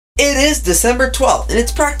It is December 12th, and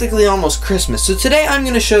it's practically almost Christmas, so today I'm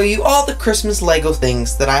going to show you all the Christmas Lego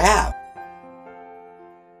things that I have.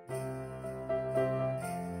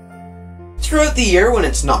 Throughout the year, when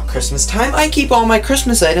it's not Christmas time, I keep all my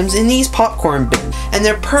Christmas items in these popcorn bins, and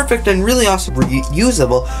they're perfect and really awesome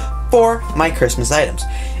reusable for my Christmas items.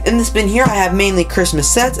 In this bin here, I have mainly Christmas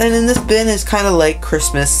sets, and in this bin is kind of like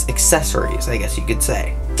Christmas accessories, I guess you could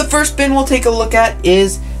say. The first bin we'll take a look at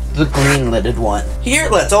is the green lidded one. Here,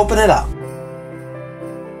 let's open it up.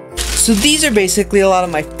 So these are basically a lot of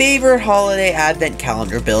my favorite holiday advent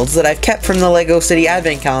calendar builds that I've kept from the Lego City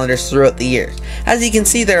advent calendars throughout the years. As you can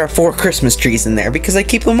see, there are 4 Christmas trees in there because I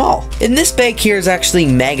keep them all. In this bag here is actually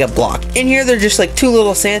Mega Block. In here they're just like 2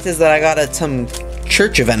 little Santas that I got at some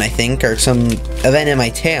church event, I think, or some event in my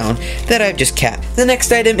town that I've just kept. The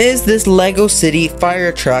next item is this Lego City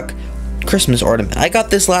fire truck Christmas ornament. I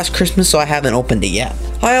got this last Christmas, so I haven't opened it yet.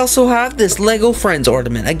 I also have this Lego Friends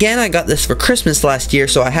ornament. Again, I got this for Christmas last year,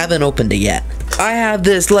 so I haven't opened it yet. I have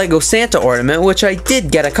this Lego Santa ornament, which I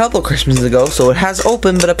did get a couple Christmases ago, so it has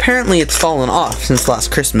opened, but apparently it's fallen off since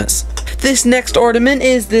last Christmas. This next ornament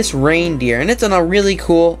is this reindeer, and it's on a really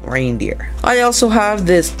cool reindeer. I also have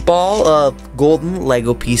this ball of golden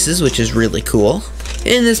Lego pieces, which is really cool.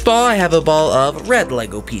 In this ball, I have a ball of red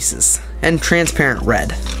Lego pieces, and transparent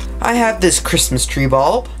red. I have this Christmas tree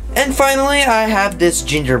bulb, and finally I have this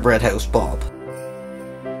gingerbread house bulb.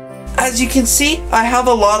 As you can see, I have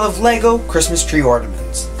a lot of Lego Christmas tree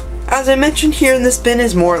ornaments. As I mentioned, here in this bin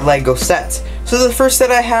is more Lego sets. So the first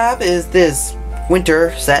set I have is this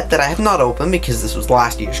winter set that I have not opened because this was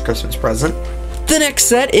last year's Christmas present. The next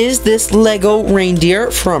set is this Lego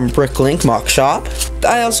reindeer from Bricklink Mock Shop.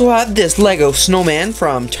 I also have this Lego snowman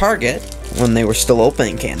from Target when they were still open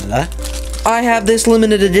in Canada. I have this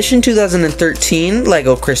limited edition 2013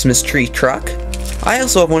 Lego Christmas tree truck. I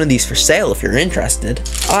also have one of these for sale if you're interested.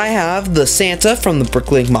 I have the Santa from the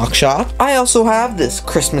Bricklink Mock Shop. I also have this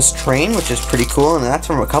Christmas train, which is pretty cool, and that's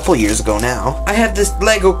from a couple years ago now. I have this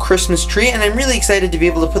Lego Christmas tree, and I'm really excited to be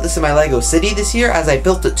able to put this in my Lego City this year, as I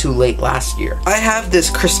built it too late last year. I have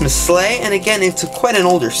this Christmas sleigh, and again, it's quite an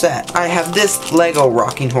older set. I have this Lego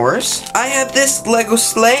rocking horse. I have this Lego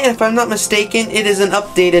sleigh, and if I'm not mistaken, it is an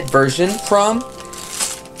updated version from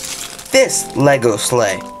this Lego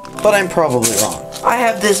sleigh, but I'm probably wrong. I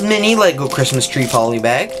have this mini Lego Christmas tree poly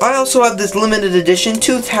bag. I also have this limited edition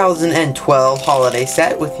 2012 holiday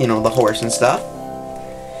set with, you know, the horse and stuff.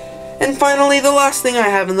 And finally, the last thing I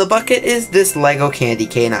have in the bucket is this Lego candy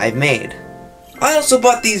cane I've made. I also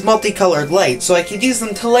bought these multicolored lights so I could use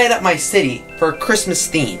them to light up my city for a Christmas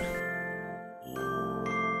theme.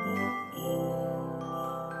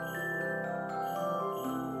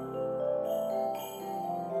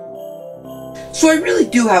 So I really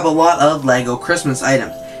do have a lot of Lego Christmas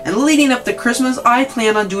items, and leading up to Christmas, I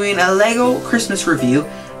plan on doing a Lego Christmas review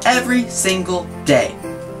every single day.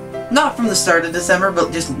 Not from the start of December,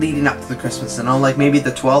 but just leading up to the Christmas, you know, like maybe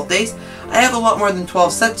the 12 days. I have a lot more than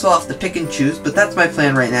 12 sets, so I'll have to pick and choose, but that's my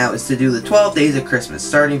plan right now, is to do the 12 days of Christmas,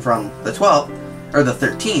 starting from the 12th, or the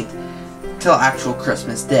 13th, till actual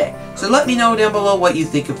Christmas Day. So let me know down below what you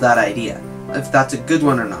think of that idea, if that's a good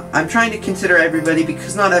one or not. I'm trying to consider everybody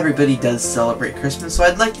because not everybody does celebrate Christmas, so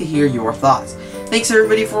I'd like to hear your thoughts. Thanks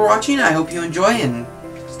everybody for watching. I hope you enjoy, and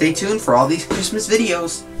stay tuned for all these Christmas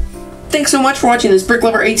videos. Thanks so much for watching this Brick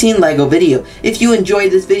Lover 18 Lego video. If you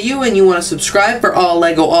enjoyed this video and you want to subscribe for all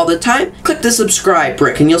Lego all the time, click the subscribe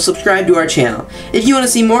brick and you'll subscribe to our channel. If you want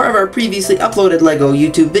to see more of our previously uploaded Lego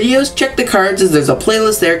YouTube videos, check the cards as there's a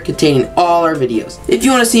playlist there containing all our videos. If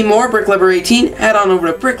you want to see more Brick Lover 18, head on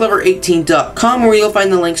over to bricklover18.com where you'll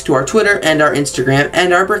find the links to our Twitter and our Instagram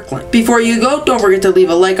and our Brick Link. Before you go, don't forget to leave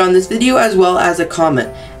a like on this video as well as a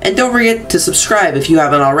comment. And don't forget to subscribe if you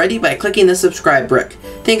haven't already by clicking the subscribe brick.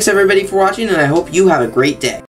 Thanks everybody for watching, and I hope you have a great day.